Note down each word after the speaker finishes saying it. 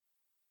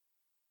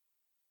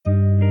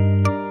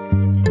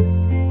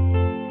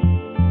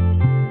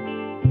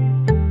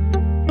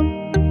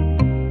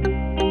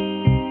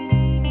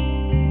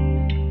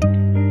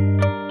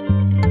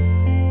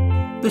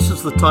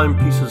is the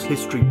Timepieces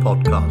History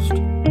Podcast,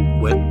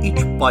 where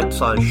each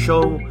bite-sized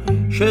show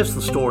shares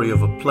the story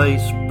of a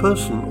place,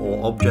 person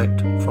or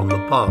object from the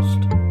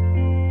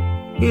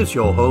past. Here's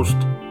your host,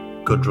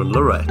 Gudrun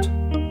Lorette.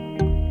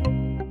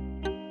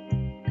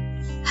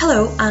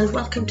 Hello and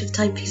welcome to the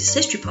Timepieces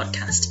History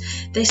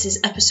Podcast. This is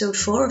episode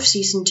 4 of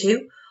season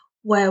 2,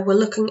 where we're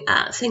looking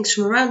at things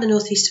from around the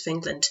northeast of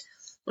England.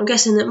 I'm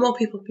guessing that more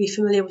people will be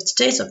familiar with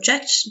today's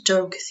object,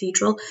 Durham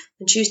Cathedral,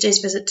 than Tuesday's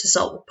visit to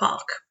Saltwood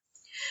Park.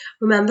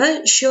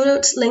 Remember, show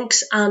notes,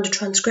 links and a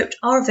transcript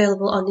are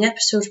available on the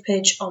episode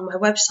page on my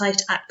website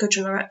at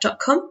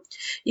gudrunlorette.com.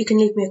 You can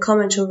leave me a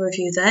comment or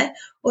review there,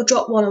 or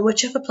drop one on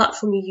whichever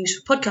platform you use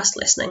for podcast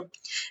listening.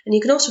 And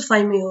you can also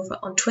find me over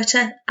on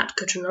Twitter at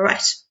Gudrun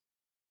Lorette.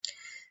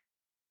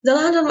 The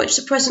land on which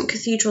the present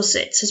cathedral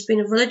sits has been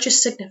of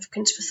religious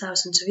significance for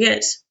thousands of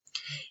years.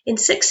 In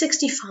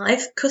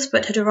 665,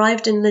 Cuthbert had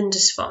arrived in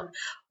Lindisfarne,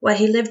 where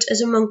he lived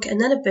as a monk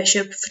and then a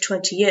bishop for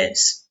 20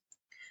 years.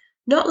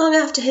 Not long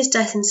after his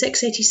death in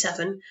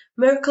 687,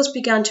 miracles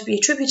began to be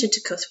attributed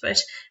to Cuthbert,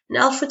 and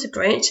Alfred the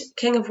Great,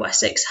 King of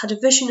Wessex, had a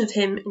vision of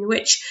him in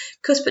which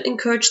Cuthbert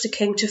encouraged the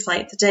king to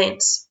fight the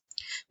Danes.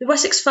 The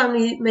Wessex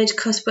family made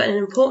Cuthbert an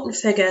important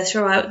figure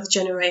throughout the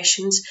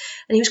generations,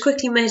 and he was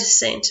quickly made a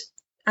saint,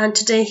 and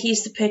today he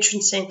is the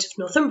patron saint of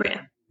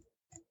Northumbria.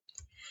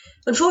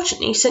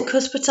 Unfortunately, St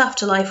Cuthbert's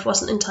afterlife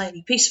wasn't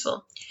entirely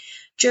peaceful.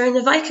 During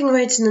the Viking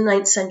raids in the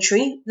 9th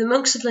century, the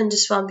monks of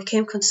Lindisfarne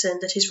became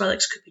concerned that his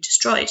relics could be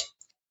destroyed.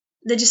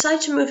 They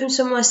decided to move him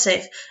somewhere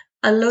safe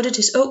and loaded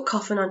his oak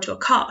coffin onto a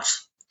cart.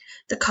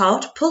 The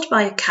cart, pulled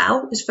by a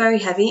cow, was very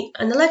heavy,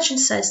 and the legend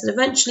says that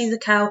eventually the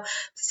cow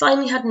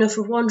finally had enough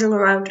of wandering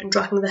around and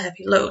dragging the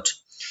heavy load.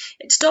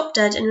 It stopped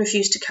dead and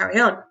refused to carry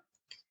on.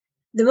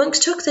 The monks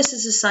took this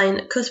as a sign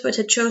that Cuthbert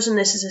had chosen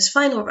this as his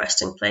final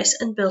resting place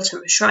and built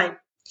him a shrine.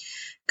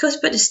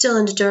 Cuthbert is still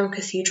in the Durham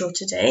Cathedral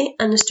today,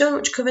 and the stone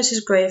which covers his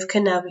grave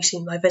can now be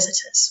seen by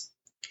visitors.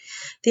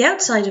 The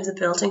outside of the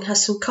building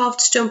has some carved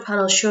stone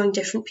panels showing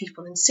different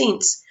people and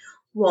scenes.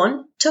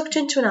 One, tucked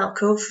into an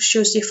alcove,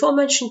 shows the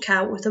aforementioned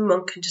cow with a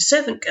monk and a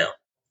servant girl.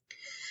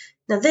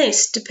 Now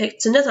this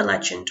depicts another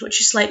legend, which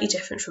is slightly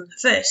different from the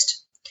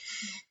first.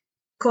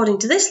 According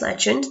to this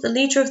legend, the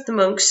leader of the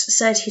monks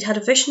said he'd had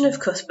a vision of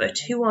Cuthbert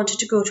who wanted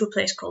to go to a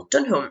place called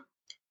Dunholm.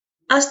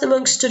 As the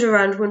monks stood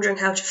around wondering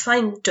how to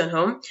find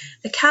Dunholm,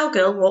 a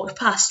cowgirl walked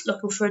past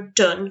looking for a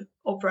dun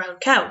or brown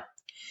cow.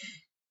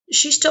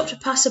 She stopped a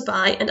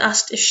passerby and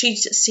asked if she'd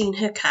seen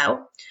her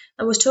cow,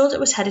 and was told it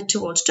was headed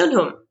towards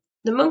Dunholm.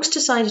 The monks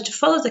decided to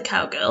follow the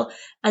cowgirl,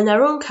 and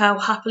their own cow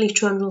happily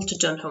trundled to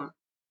Dunholm.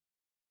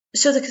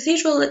 So the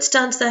cathedral that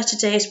stands there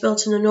today is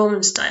built in the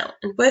Norman style,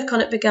 and work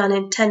on it began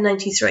in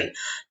 1093,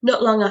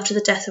 not long after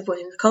the death of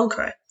William the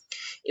Conqueror.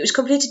 It was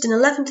completed in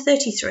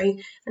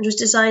 1133 and was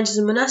designed as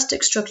a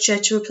monastic structure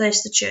to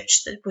replace the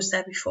church that was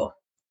there before.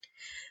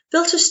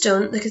 Built of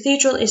stone, the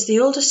cathedral is the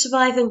oldest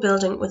surviving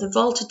building with a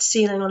vaulted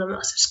ceiling on a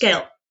massive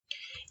scale.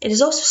 It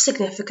is also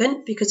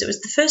significant because it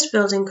was the first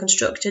building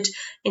constructed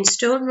in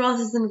stone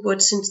rather than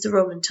wood since the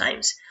Roman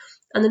times,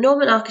 and the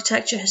Norman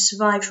architecture has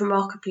survived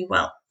remarkably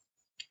well.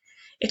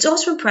 It's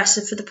also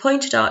impressive for the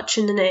pointed arch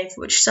in the nave,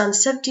 which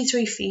stands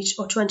 73 feet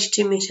or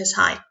 22 metres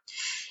high.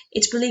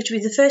 It's believed to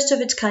be the first of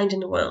its kind in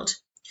the world.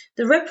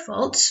 The rib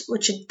vaults,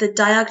 which are the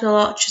diagonal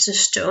arches of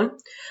stone,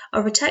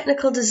 are a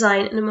technical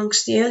design and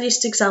amongst the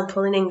earliest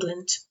example in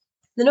England.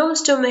 The Norman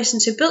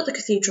stonemasons who built the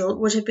cathedral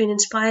would have been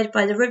inspired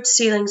by the ribbed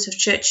ceilings of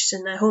churches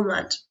in their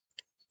homeland.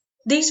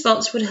 These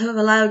vaults would have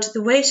allowed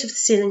the weight of the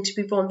ceiling to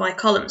be borne by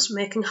columns,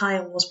 making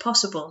higher walls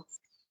possible.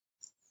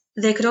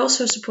 They could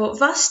also support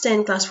vast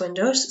stained glass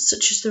windows,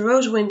 such as the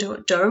rose window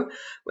at Durham,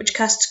 which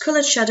casts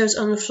coloured shadows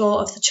on the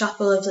floor of the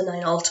Chapel of the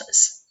Nine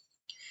Altars.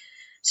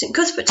 St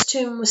Cuthbert's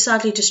tomb was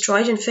sadly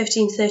destroyed in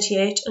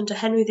 1538 under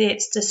Henry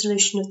VIII's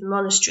dissolution of the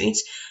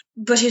monasteries,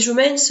 but his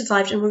remains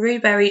survived and were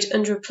reburied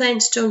under a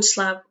plain stone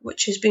slab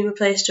which has been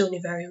replaced only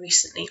very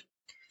recently.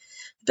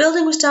 The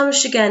building was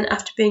damaged again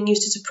after being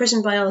used as a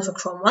prison by Oliver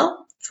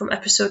Cromwell, from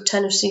episode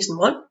 10 of season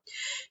 1,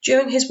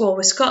 during his war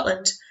with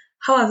Scotland.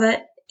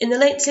 However, in the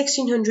late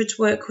 1600s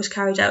work was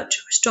carried out to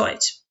restore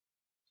it.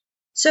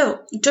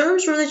 So,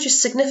 Durham's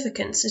religious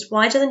significance is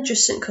wider than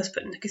just St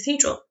Cuthbert and the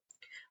cathedral.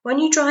 When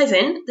you drive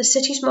in, the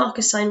city's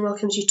marker sign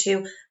welcomes you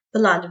to the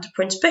land of the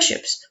Prince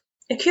Bishops,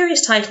 a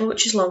curious title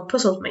which has long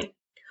puzzled me.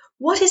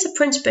 What is a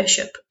Prince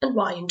Bishop and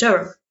why in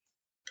Durham?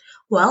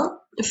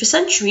 Well, for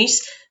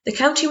centuries, the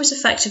county was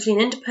effectively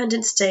an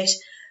independent state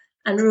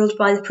and ruled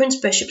by the Prince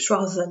Bishops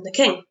rather than the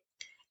king.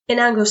 In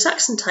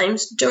Anglo-Saxon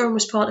times, Durham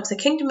was part of the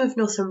Kingdom of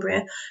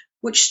Northumbria,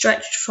 which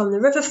stretched from the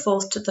River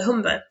Forth to the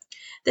Humber.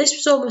 This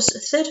was almost a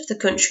third of the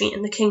country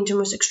and the kingdom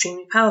was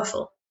extremely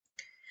powerful.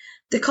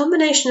 The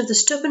combination of the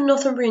stubborn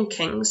Northumbrian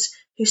kings,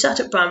 who sat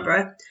at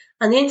Bamborough,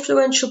 and the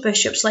influential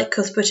bishops like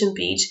Cuthbert and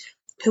Bede,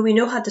 who we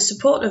know had the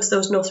support of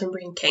those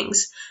Northumbrian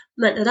kings,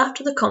 meant that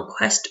after the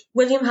conquest,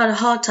 William had a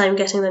hard time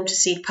getting them to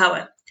cede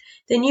power.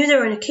 They knew they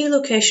were in a key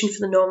location for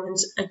the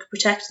Normans and could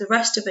protect the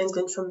rest of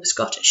England from the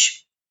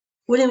Scottish.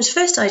 William's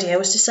first idea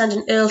was to send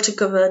an earl to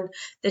govern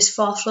this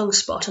far-flung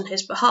spot on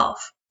his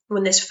behalf.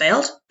 When this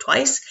failed,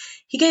 twice,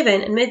 he gave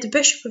in and made the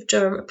Bishop of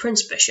Durham a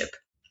prince-bishop.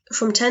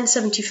 From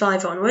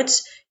 1075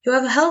 onwards,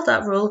 whoever held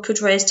that role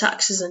could raise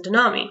taxes and an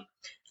army,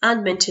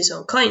 and mint his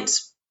own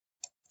coins.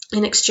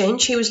 In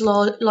exchange, he was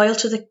loyal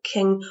to the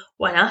king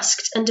when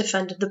asked and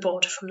defended the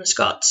border from the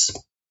Scots.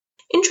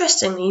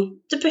 Interestingly,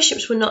 the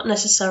bishops were not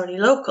necessarily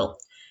local.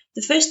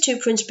 The first two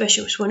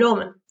prince-bishops were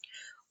Norman.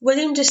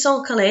 William de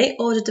Saint-Calais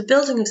ordered the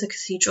building of the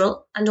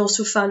cathedral and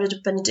also founded a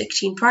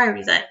Benedictine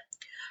priory there.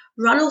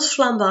 Ranulph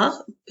Flambard,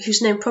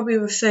 whose name probably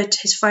referred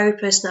to his fiery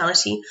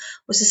personality,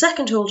 was the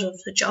second holder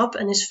of the job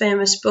and is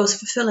famous both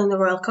for filling the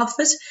royal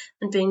coffers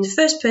and being the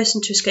first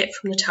person to escape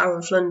from the Tower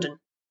of London.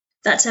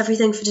 That's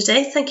everything for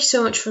today. Thank you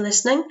so much for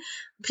listening.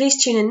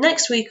 Please tune in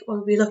next week when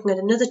we'll be looking at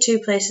another two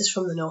places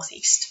from the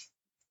northeast.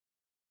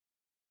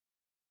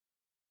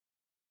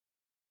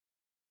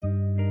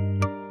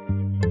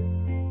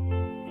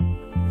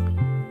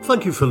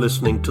 Thank you for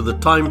listening to the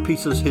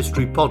Timepieces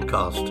History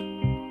Podcast.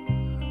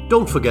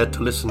 Don't forget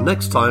to listen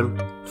next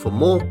time for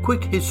more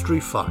quick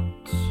history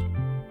facts.